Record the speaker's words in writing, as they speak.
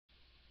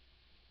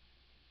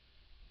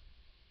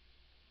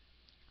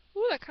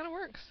that kind of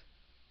works.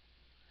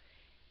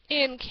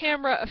 In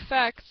camera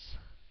effects.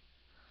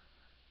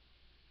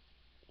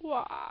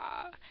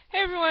 Wow. Hey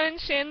everyone,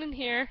 Shannon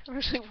here. I'm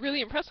actually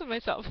really impressed with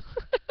myself.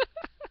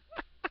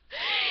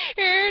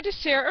 Here to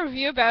share a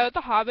review about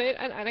The Hobbit: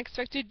 An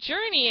Unexpected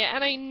Journey.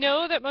 And I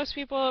know that most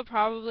people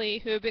probably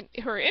who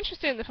are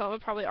interested in the film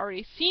have probably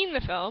already seen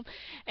the film,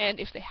 and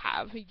if they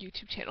have a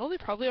YouTube channel, they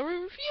probably already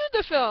reviewed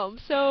the film.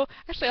 So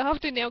actually, I'll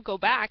have to now go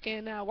back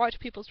and watch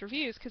people's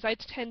reviews, because I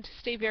tend to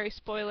stay very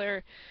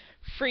spoiler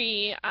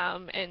free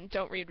and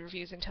don't read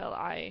reviews until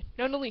I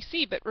not only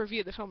see but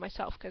review the film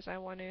myself, because I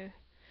want to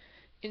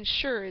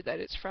ensure that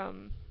it's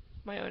from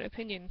my own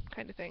opinion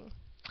kind of thing.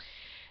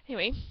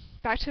 Anyway,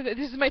 back to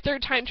this is my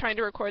third time trying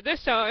to record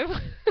this, so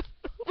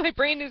my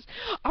brain is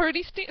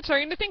already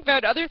starting to think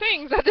about other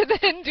things other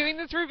than doing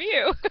this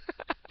review.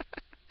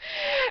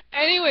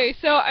 Anyway,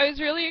 so I was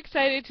really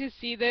excited to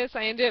see this.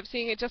 I ended up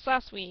seeing it just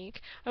last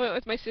week. I went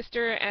with my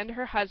sister and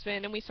her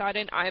husband, and we saw it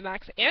in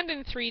IMAX and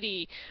in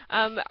 3D.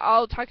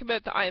 I'll talk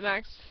about the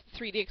IMAX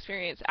 3D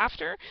experience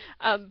after.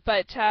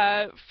 But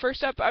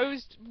first up, I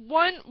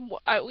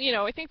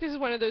think this is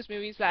one of those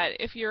movies that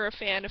if you're a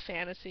fan of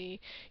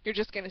fantasy, you're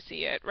just going to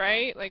see it,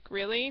 right? Like,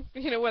 really?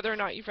 Whether or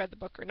not you've read the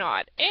book or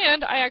not.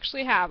 And I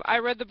actually have. I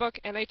read the book,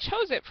 and I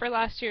chose it for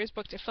last year's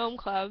Book to Film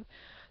Club,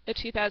 the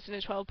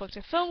 2012 Book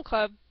to Film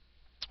Club,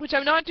 which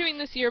I'm not doing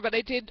this year, but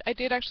I did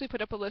actually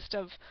put up a list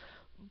of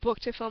book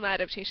to film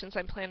adaptations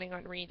I'm planning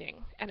on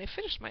reading, and I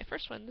finished my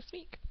first one this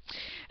week.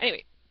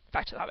 Anyway,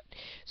 back to The Hobbit.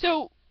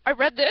 So I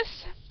read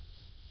this,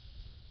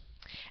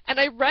 and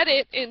I read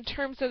it in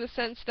terms of the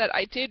sense that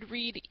I did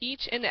read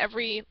each and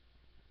every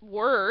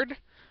word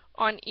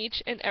on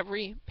each and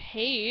every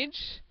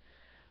page,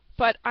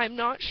 but I'm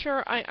not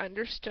sure I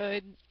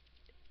understood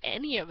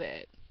any of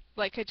it.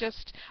 Like,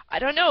 I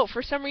don't know,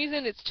 for some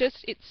reason it's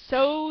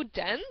so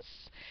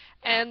dense,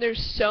 and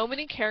there's so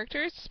many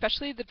characters,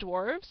 especially the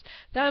dwarves,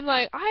 that I'm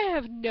like, I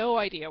have no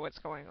idea what's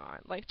going on.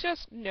 Like,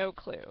 just no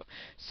clue.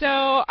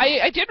 So,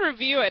 I did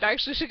review it. I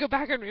actually should go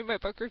back and read my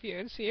book review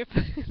and see if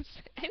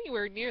it's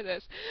anywhere near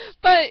this.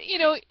 But,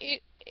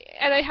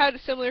 and I had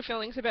similar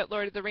feelings about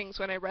Lord of the Rings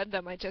when I read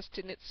them. I just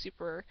didn't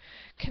super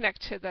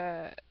connect to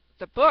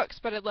the books,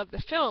 but I love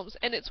the films.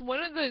 And it's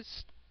one of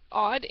those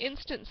odd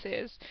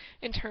instances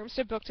in terms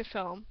of book to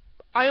film.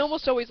 I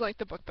almost always like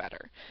the book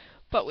better,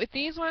 but with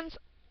these ones,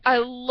 I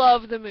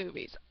love the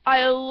movies.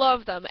 I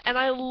love them, and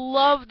I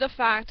love the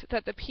fact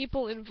that the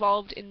people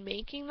involved in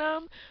making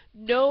them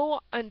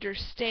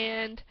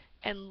understand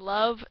and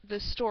love the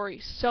story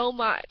so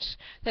much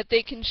that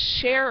they can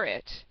share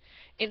it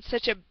in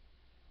such a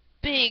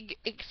big,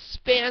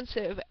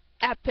 expansive,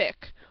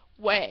 epic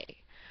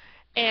way.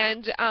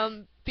 And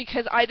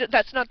because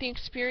that's not the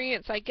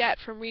experience I get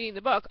from reading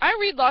the book. I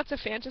read lots of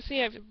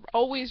fantasy. I've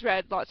always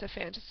read lots of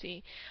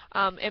fantasy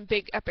and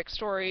big epic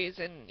stories,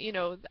 and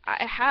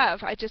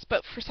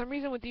but for some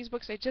reason with these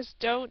books it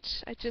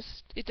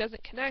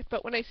doesn't connect.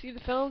 But when I see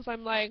the films,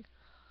 I'm like,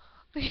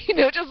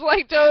 just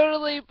like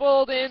totally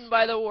pulled in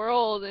by the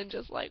world and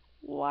just like,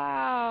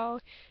 wow,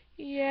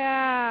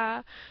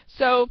 yeah.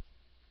 So,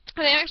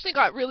 and I actually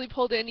got really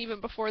pulled in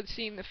even before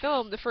seeing the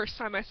film. The first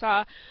time I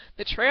saw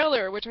the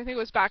trailer, which I think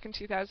was back in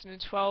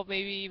 2012,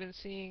 maybe even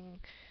seeing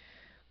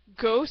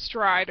Ghost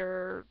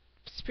Rider,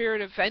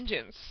 Spirit of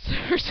Vengeance,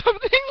 or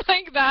something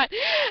like that.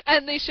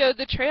 And they showed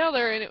the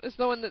trailer, and it was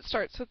the one that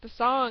starts with the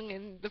song,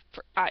 and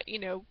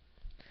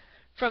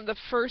from the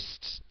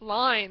first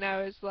line,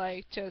 I was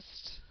like,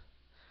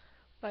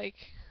 like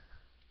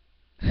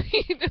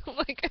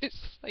I was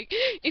like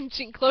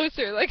inching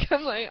closer, like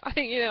I'm like,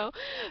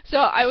 so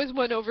I was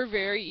won over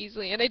very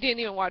easily, and I didn't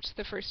even watch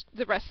the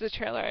rest of the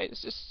trailer. I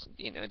was just,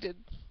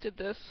 did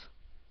this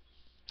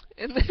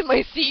in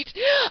my seat.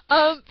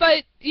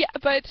 But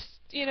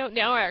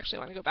now I actually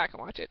want to go back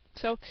and watch it.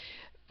 So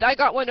I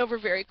got won over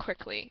very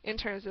quickly in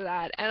terms of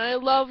that, and I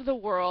love the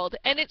world.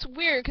 And it's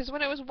weird because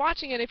when I was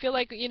watching it, I feel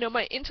like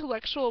my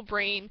intellectual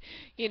brain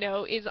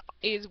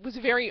was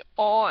very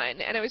on,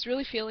 and I was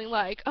really feeling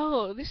like,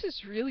 oh, this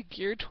is really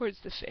geared towards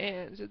the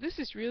fans, or this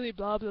is really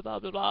blah blah blah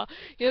blah blah.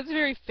 It's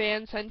very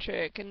fan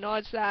centric and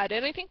nods that.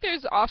 And I think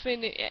there's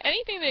often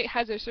anything that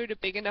has a sort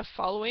of big enough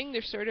following,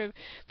 there sort of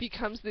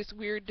becomes this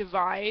weird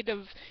divide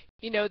of,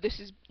 this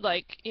is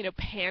like,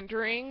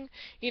 pandering,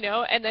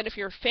 and then if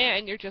you're a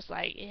fan, you're just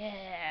like,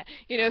 yeah,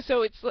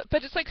 so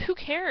but it's like, who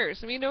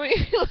cares? I mean,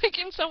 like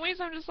in some ways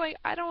I'm just like,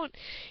 I don't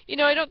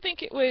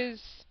think it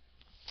was,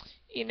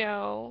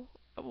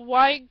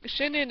 why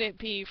shouldn't it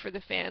be for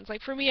the fans?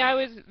 Like, for me, I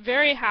was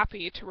very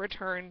happy to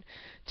return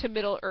to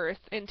Middle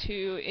Earth and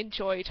to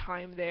enjoy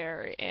time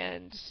there,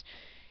 and,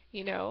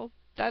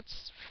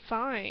 that's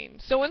fine.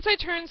 So once I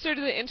turned sort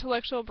of the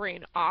intellectual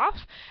brain off,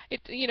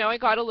 I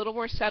got a little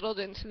more settled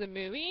into the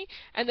movie,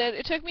 and then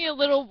it took me a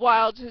little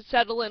while to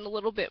settle in a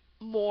little bit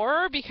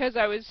more because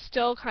I was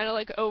still kind of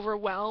like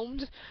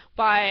overwhelmed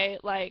by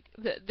like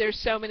there's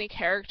so many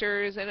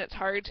characters and it's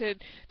hard to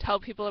tell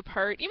people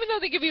apart, even though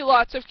they give you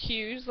lots of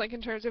cues like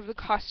in terms of the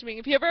costuming.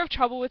 If you ever have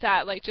trouble with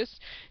that, like just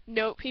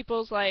note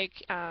people's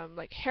like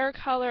hair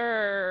color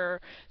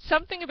or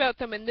something about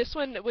them. And this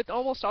one, with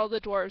almost all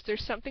the dwarves,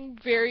 there's something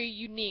very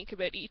unique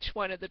about each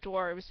one of the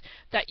dwarves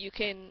that you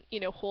can,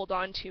 hold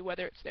on to,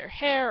 whether it's their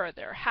hair or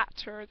their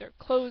hats or their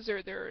clothes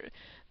or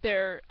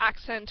their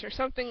accent or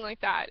something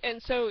like that.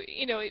 And so,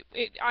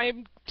 I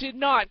did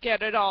not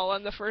get it all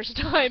on the first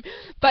time,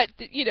 but,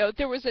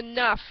 there was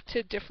enough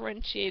to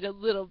differentiate a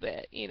little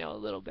bit, a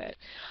little bit.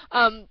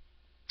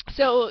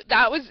 So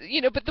that was,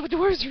 but the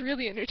dwarves are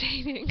really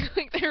entertaining.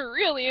 Like, they're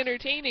really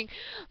entertaining.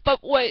 But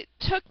what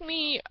took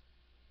me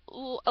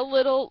a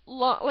little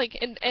long, like,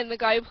 and the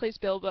guy who plays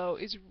Bilbo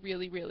is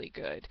really, really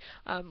good.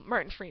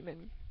 Martin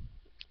Freeman.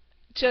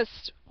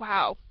 Just,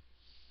 wow.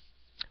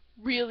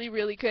 Really,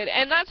 really good.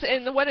 And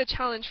what a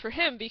challenge for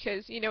him,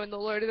 because, in the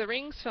Lord of the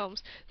Rings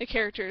films, the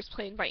character is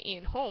played by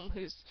Ian Holm,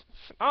 who's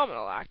a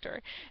phenomenal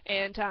actor.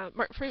 And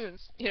Martin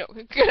Freeman's, a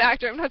good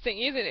actor. I'm not saying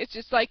he isn't. It's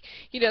just like,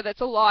 that's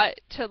a lot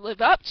to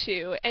live up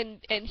to, and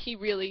he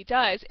really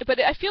does. But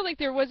I feel like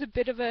there was a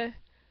bit of a,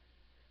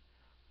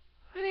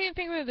 I didn't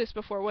think about this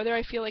before, whether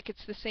I feel like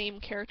it's the same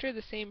character,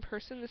 the same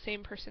person, the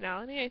same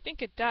personality. I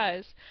think it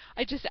does.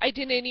 I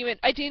didn't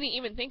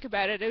even think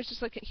about it. It was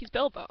just like, he's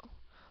Bilbo.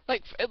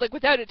 Like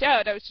without a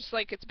doubt, I was just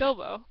like, it's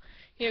Bilbo.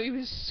 He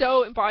was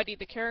so embodied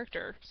the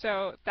character.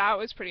 So that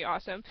was pretty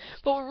awesome.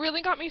 But what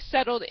really got me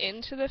settled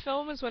into the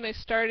film is when I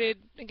started,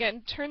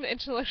 again, turn the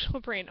intellectual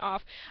brain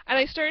off, and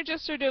I started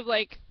just sort of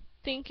like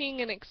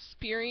thinking and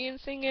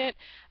experiencing it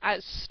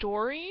as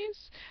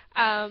stories.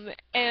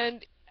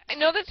 And I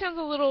know that sounds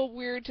a little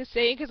weird to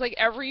say, because like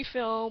every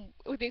film,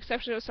 with the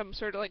exception of some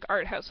sort of like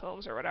art house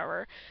films or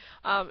whatever,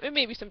 and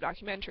maybe some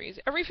documentaries,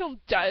 every film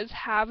does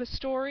have a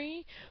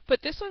story,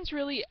 but this one's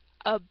really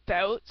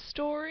about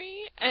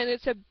story, and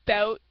it's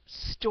about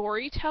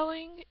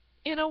storytelling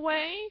in a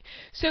way.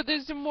 So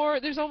there's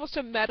almost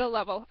a meta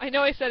level. I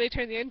know I said I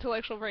turned the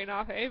intellectual brain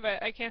off,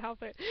 but I can't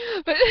help it.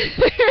 But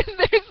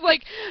there's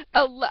like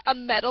a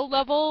meta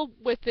level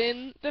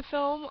within the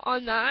film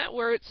on that,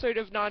 where it's sort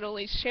of not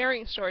only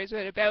sharing stories,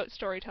 but about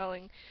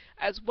storytelling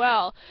as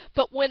well.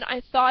 But when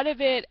I thought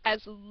of it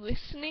as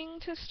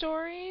listening to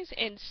stories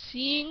and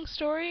seeing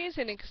stories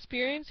and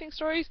experiencing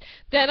stories,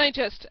 then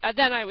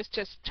I was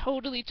just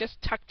totally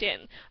just tucked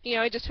in.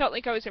 I just felt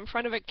like I was in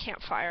front of a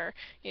campfire,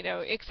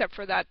 except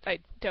for that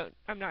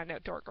I'm not an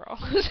outdoor girl.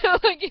 So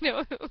like,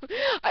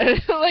 I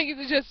don't know, like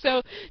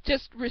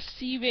just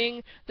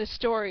receiving the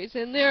stories.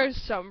 And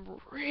there's some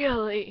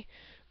really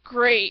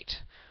great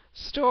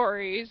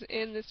stories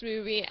in this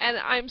movie, and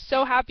I'm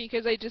so happy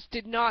because I just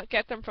did not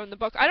get them from the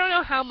book. I don't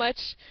know how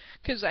much,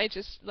 because I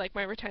just, like,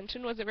 my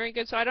retention wasn't very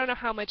good, so I don't know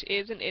how much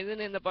is and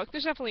isn't in the book.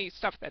 There's definitely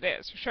stuff that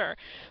is, for sure,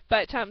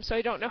 but, so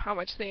I don't know how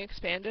much they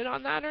expanded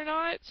on that or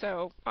not,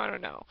 so I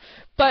don't know.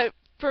 But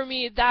for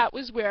me, that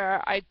was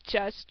where I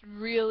just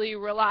really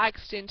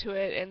relaxed into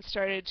it and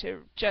started to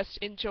just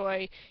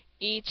enjoy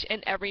each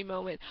and every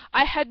moment.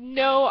 I had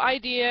no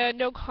idea,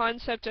 no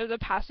concept of the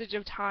passage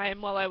of time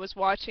while I was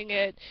watching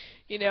it.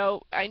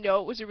 I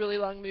know it was a really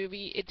long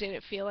movie. It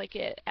didn't feel like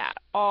it at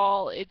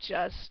all. It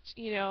just,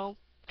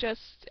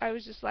 I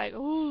was just like,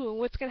 ooh,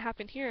 what's going to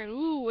happen here? And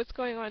ooh, what's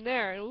going on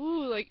there? And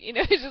ooh, like,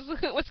 it's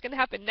just what's going to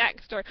happen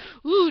next? Or,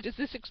 ooh, does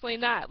this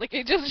explain that? Like,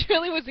 it just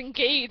really was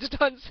engaged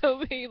on so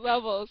many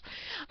levels.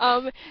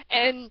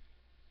 And,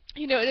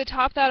 to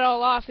top that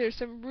all off, there's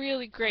some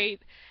really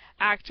great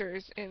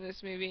actors in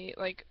this movie,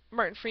 like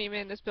Martin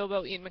Freeman as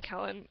Bilbo, Ian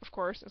McKellen, of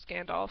course, as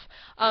Gandalf.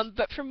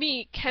 But for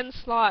me, Ken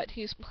Slott,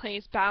 who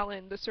plays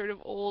Balin, the sort of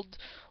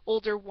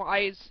older,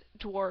 wise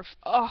dwarf.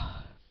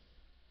 Oh,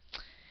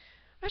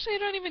 actually, I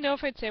don't even know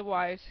if I'd say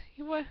wise.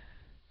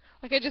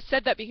 Like I just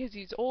said that because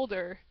he's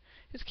older.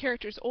 His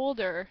character's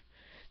older.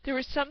 There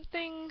was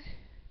something.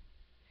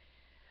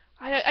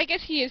 I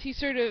guess he is. He's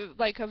sort of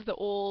like of the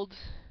old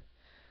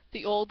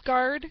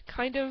guard,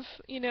 kind of,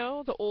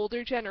 the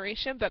older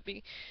generation, but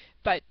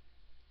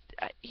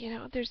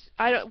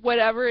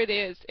whatever it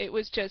is, it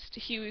was just,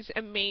 he was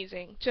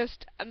amazing,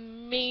 just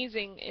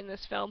amazing in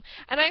this film.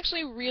 And I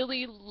actually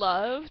really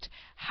loved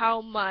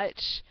how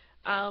much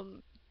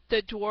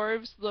the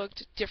dwarves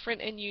looked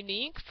different and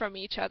unique from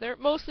each other,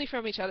 mostly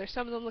from each other.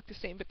 Some of them looked the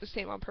same, but the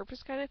same on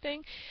purpose kind of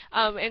thing.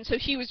 And so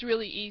he was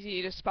really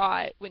easy to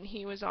spot when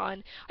he was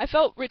on. I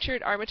felt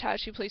Richard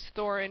Armitage, who plays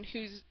Thorin,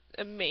 who's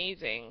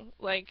amazing.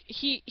 Like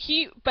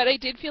but I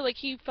did feel like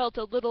he looked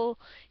a little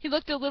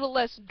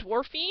less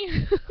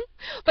dwarfy.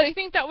 But I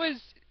think that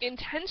was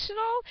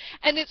intentional.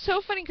 And it's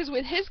so funny because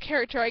with his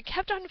character I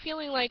kept on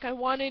feeling like I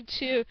wanted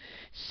to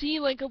see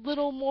like a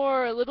little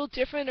more, a little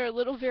different, or a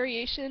little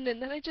variation,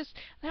 and then I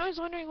was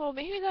wondering, well,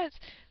 maybe that's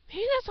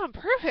on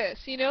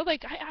purpose, you know?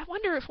 Like, I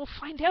wonder if we'll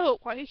find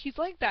out why he's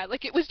like that.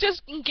 Like, it was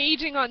just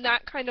engaging on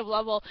that kind of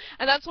level,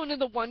 and that's one of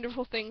the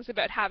wonderful things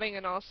about having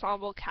an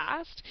ensemble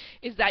cast,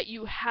 is that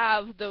you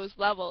have those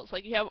levels.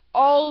 Like, you have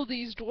all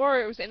these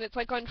dwarves, and it's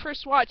like on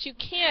first watch, you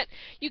can't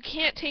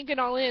take it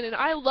all in, and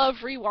I love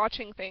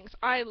rewatching things.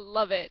 I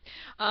love it.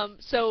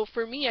 So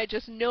for me, I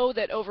just know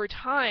that over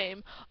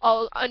time,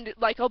 I'll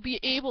be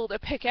able to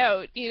pick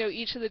out, you know,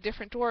 each of the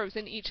different dwarves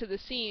in each of the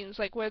scenes,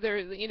 like whether,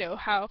 you know,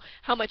 how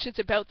much it's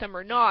about them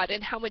or not,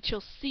 and how much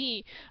you'll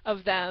see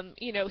of them,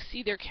 you know,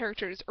 see their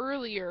characters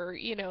earlier,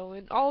 you know,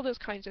 and all those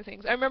kinds of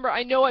things.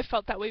 I know I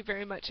felt that way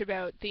very much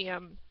about the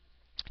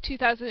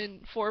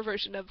 2004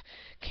 version of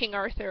King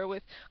Arthur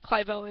with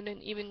Clive Owen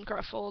and Ewan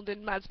Gruffold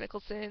and Mads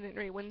Mikkelsen and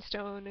Ray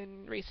Winstone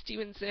and Ray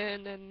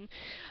Stevenson and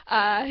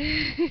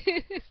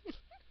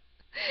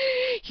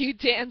Hugh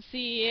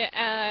Dancy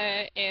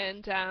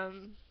and I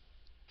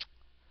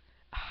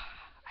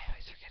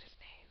always forget his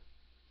name.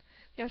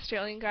 The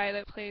Australian guy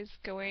that plays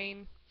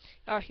Gawain.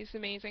 Oh, he's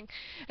amazing.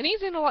 And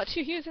he's in a lot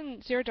too. He was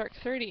in Zero Dark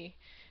 30.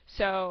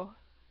 So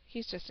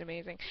he's just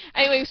amazing.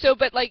 Anyway, so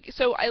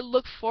I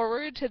look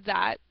forward to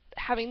that,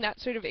 having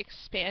that sort of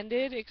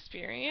expanded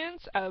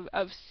experience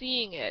of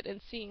seeing it and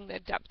seeing the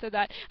depth of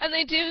that. And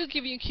they do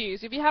give you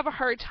cues. If you have a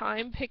hard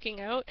time picking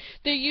out,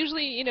 they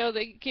usually, you know,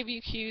 they give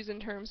you cues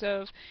in terms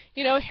of,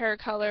 you know, hair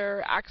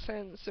color,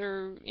 accents,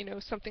 or, you know,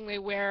 something they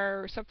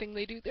wear or something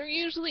they do. There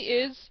usually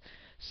is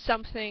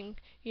something,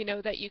 you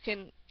know, that you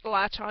can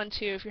latch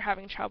onto if you're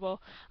having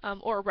trouble,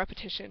 or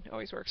repetition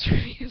always works for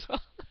me as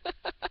well.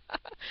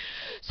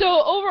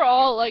 So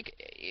overall,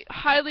 like,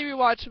 highly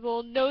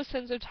rewatchable, no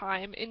sense of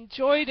time,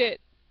 enjoyed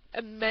it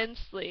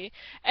immensely,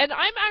 and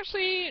I'm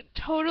actually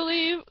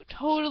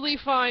totally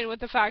fine with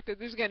the fact that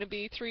there's going to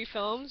be 3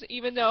 films,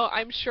 even though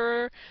I'm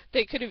sure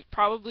they could have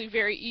probably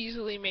very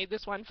easily made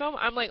this one film.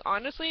 I'm like,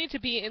 honestly, to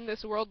be in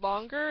this world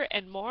longer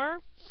and more,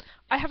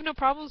 I have no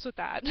problems with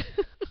that.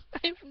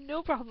 I have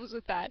no problems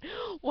with that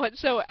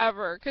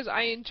whatsoever, because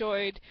I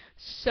enjoyed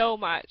so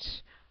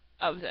much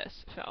of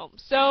this film.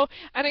 So,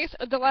 and I guess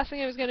the last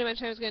thing I was going to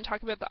mention, I was going to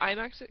talk about the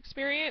IMAX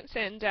experience,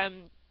 and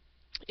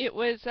it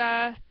was,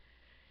 so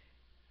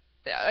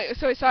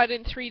I saw it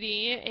in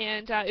 3D,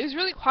 and it was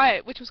really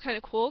quiet, which was kind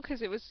of cool,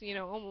 because it was, you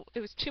know,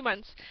 it was 2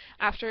 months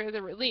after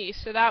the release,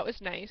 so that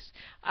was nice.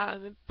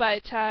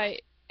 But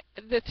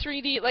the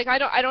 3D, like, I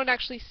don't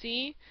actually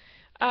see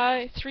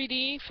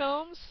 3D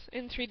films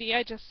in 3D.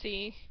 I just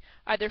see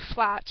either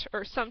flat,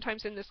 or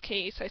sometimes in this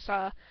case I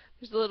saw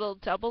there's a little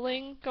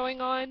doubling going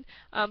on,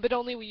 but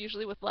only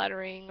usually with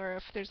lettering, or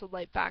if there's a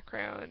light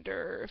background,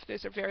 or if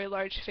there's a very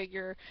large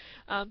figure.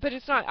 But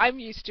it's not, I'm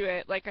used to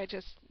it. Like, I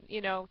just,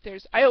 you know,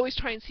 I always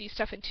try and see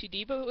stuff in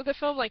 2D, but with a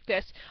film like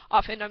this,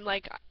 often I'm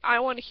like, I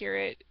want to hear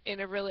it in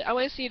I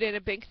want to see it in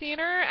a big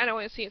theater, and I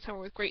want to see it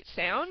somewhere with great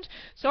sound.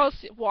 So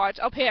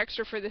I'll pay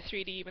extra for the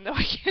 3D even though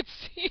I can't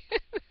see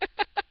it.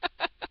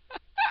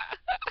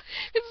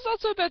 It's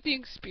also about the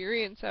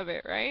experience of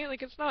it, right?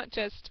 Like, it's not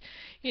just,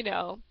 you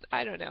know,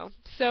 I don't know.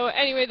 So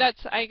anyway,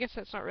 I guess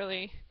that's not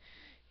really,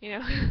 you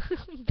know,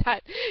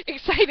 that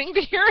exciting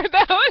to hear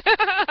about.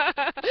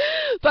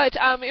 But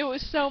it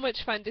was so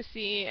much fun to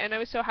see, and I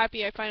was so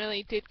happy I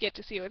finally did get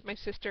to see it with my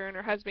sister and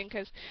her husband,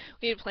 because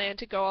we had planned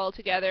to go all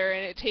together,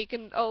 and it had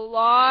taken a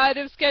lot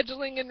of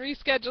scheduling and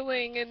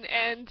rescheduling,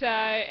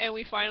 and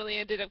we finally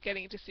ended up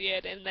getting to see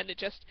it, and then it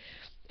just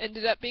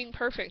ended up being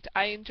perfect.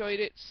 I enjoyed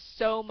it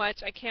so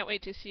much. I can't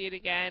wait to see it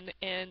again,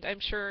 and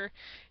I'm sure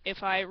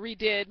if I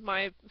redid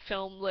my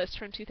film list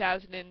from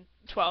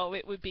 2012,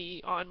 it would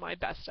be on my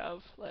best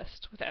of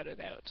list, without a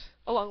doubt,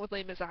 along with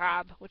Les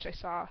Miserables, which I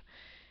saw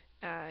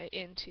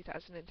in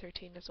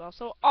 2013 as well.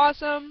 So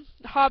awesome!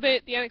 The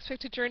Hobbit, The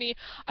Unexpected Journey.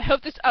 I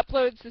hope this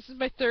uploads. This is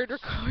my 3rd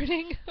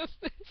recording of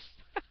this.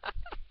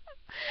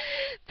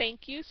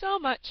 Thank you so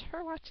much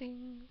for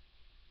watching.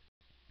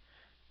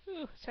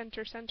 Ooh,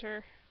 center.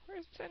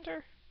 Where's the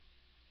center?